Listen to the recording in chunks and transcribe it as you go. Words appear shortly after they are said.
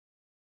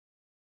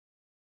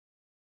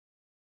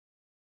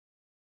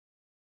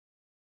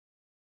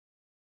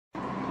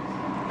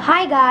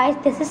Hi guys,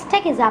 this is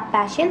Tech is App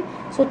Passion.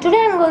 So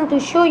today I'm going to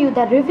show you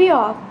the review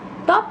of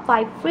top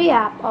 5 free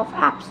app of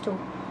App Store.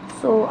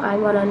 So I'm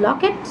gonna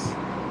lock it,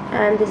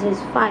 and this is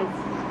 5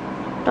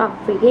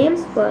 top free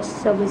games. First,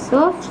 Subway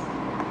Surf.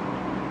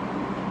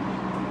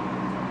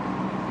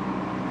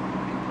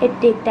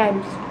 It take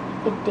time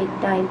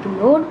to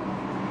load.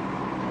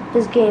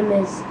 This game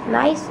is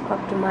nice,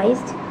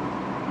 optimized.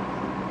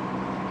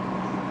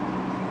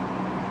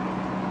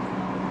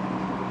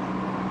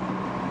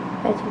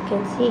 As you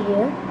can see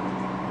here,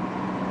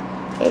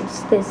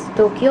 it's this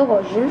Tokyo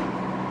version.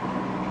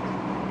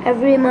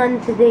 Every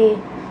month they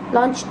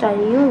launched a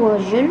new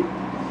version,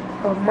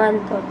 a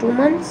month or 2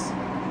 months.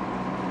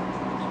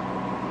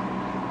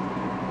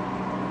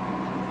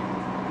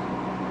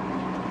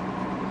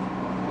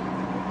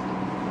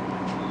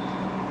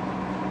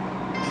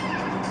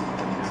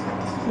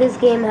 This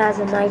game has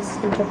a nice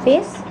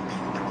interface.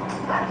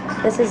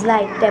 This is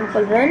like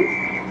Temple Run,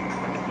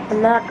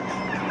 and not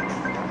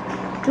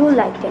too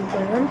like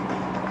Temple Run.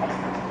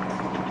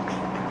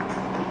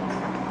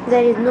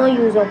 There is no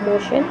use of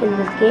motion in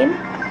this game,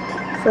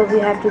 so we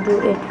have to do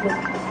it with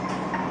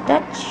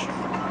touch.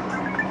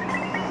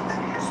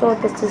 So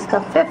this is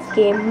the 5th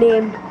game,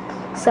 named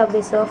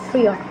Subway Surf,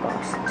 free of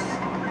cost.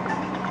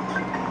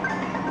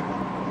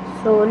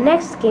 So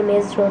next game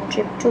is Road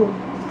Trip 2.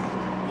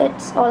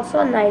 It's also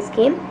a nice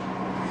game.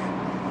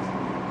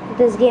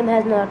 This game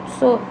has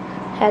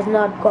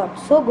not got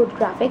so good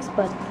graphics,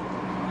 but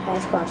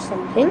has got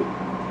something.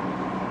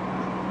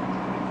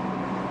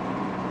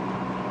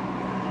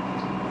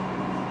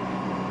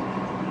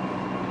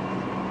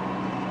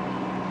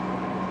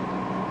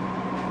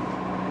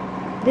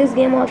 This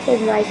game also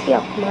is nicely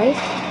optimized.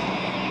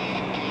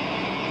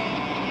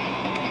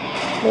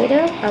 Later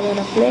I'm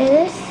gonna play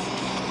this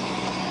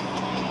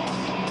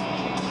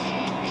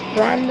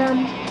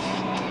random.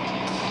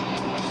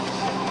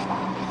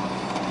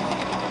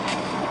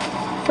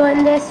 So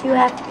in this you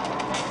have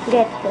to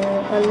get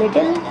a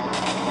little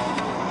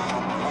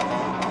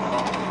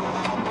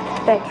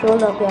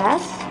petrol or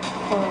gas,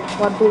 or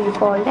what do you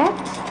call that.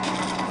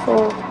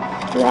 So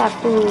you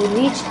have to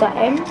reach the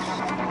end.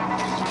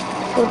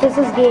 So this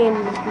is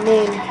game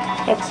named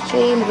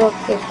Extreme Road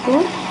Trip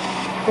 2.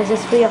 This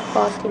is free of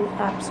cost in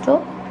App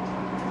Store.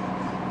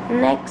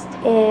 Next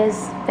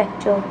is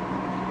Vector.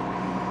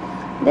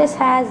 This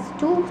has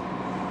two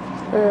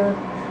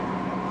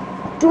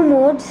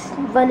modes.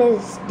 One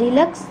is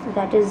Deluxe,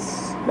 that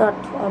is not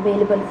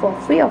available for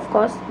free of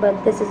cost,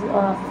 but this is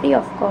a free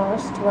of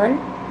cost one.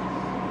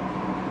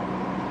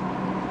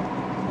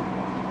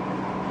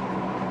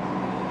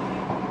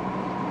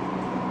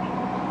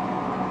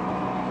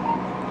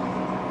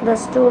 The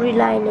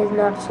storyline is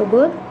not so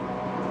good.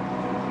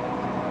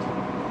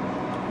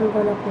 I'm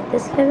gonna play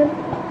this level.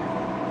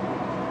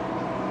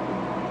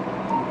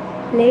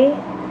 Play.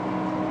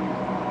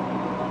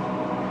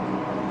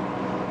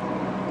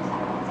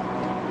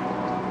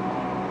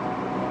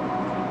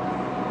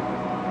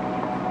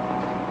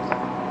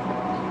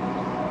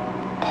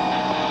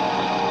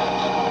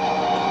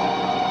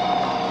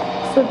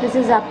 So this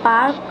is a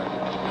park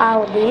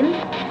hour game,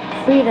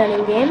 free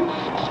running game.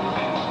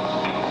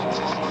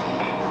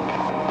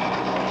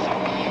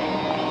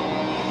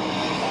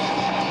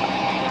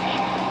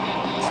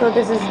 So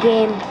this is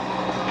game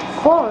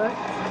 4,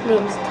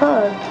 means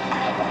 3rd,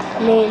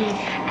 named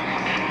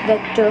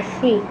Vector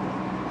Free.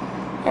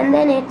 And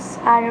then it's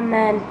Iron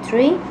Man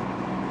 3.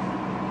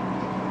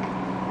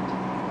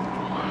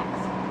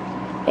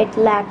 It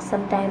lags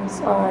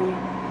sometimes on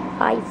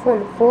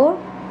iPhone 4,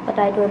 but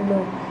I don't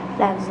know,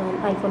 lags on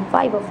iPhone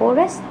 5 or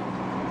 4S.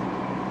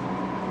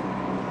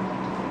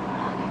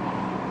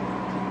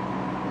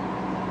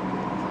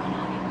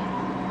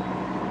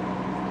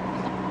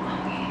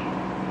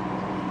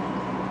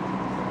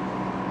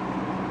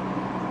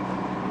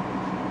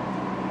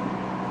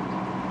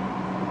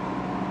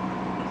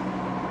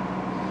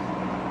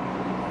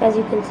 As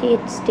you can see,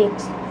 it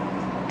takes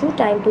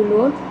time to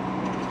load.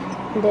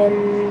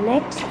 Then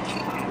next,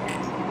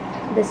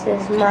 this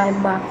is my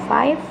Mark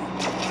 5.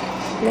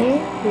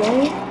 Play.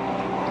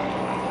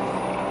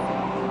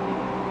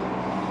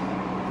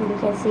 You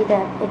can see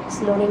that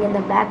it's loading in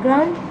the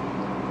background,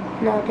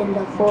 not in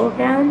the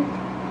foreground.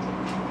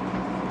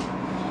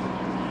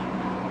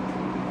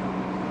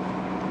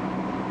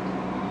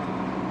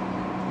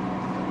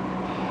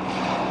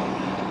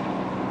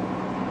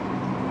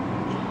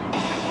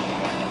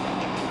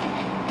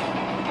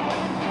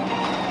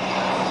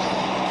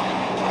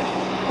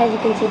 As you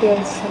can see, there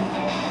is some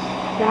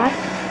black.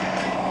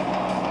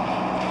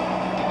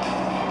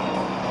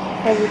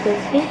 As you can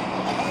see,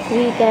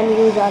 we can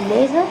use our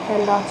laser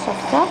and lots of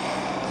stuff.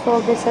 So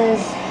this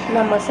is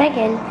number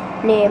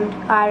 2, named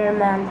Iron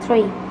Man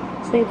 3.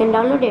 So you can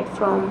download it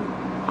from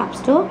App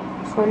Store.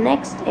 So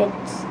next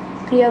it's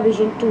Clear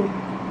Vision 2.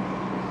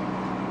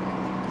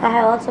 I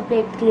have also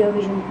played Clear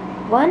Vision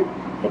 1.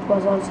 It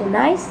was also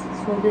nice.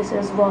 So this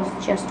was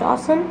just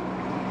awesome.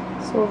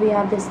 So we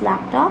have this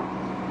laptop.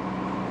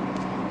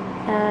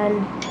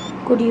 And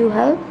could you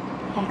help?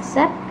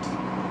 Accept.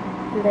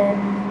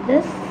 Then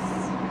this.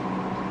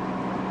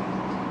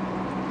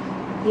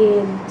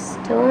 game's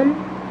turn.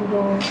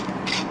 No.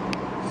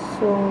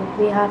 So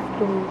we have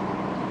to,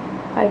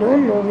 I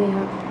don't know, we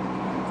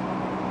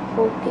have,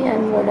 okay,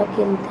 I'm gonna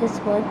kill this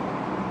one.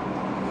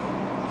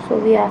 So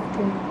we have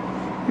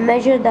to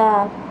measure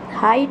the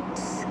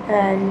heights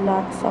and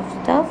lots of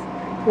stuff,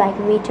 like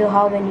meter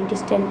how many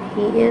distant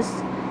he is.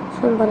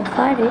 So I'm gonna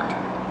fire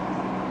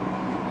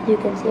it. You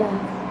can see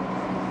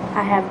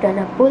I have done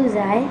a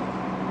bullseye,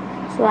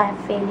 so I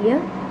have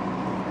failure.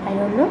 I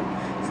don't know.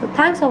 So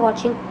thanks for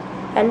watching,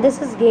 and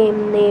this is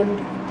game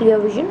named Clear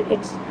Vision.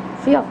 It's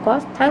free of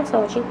cost. Thanks for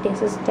watching.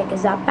 This is Tech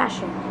is Our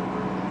Passion.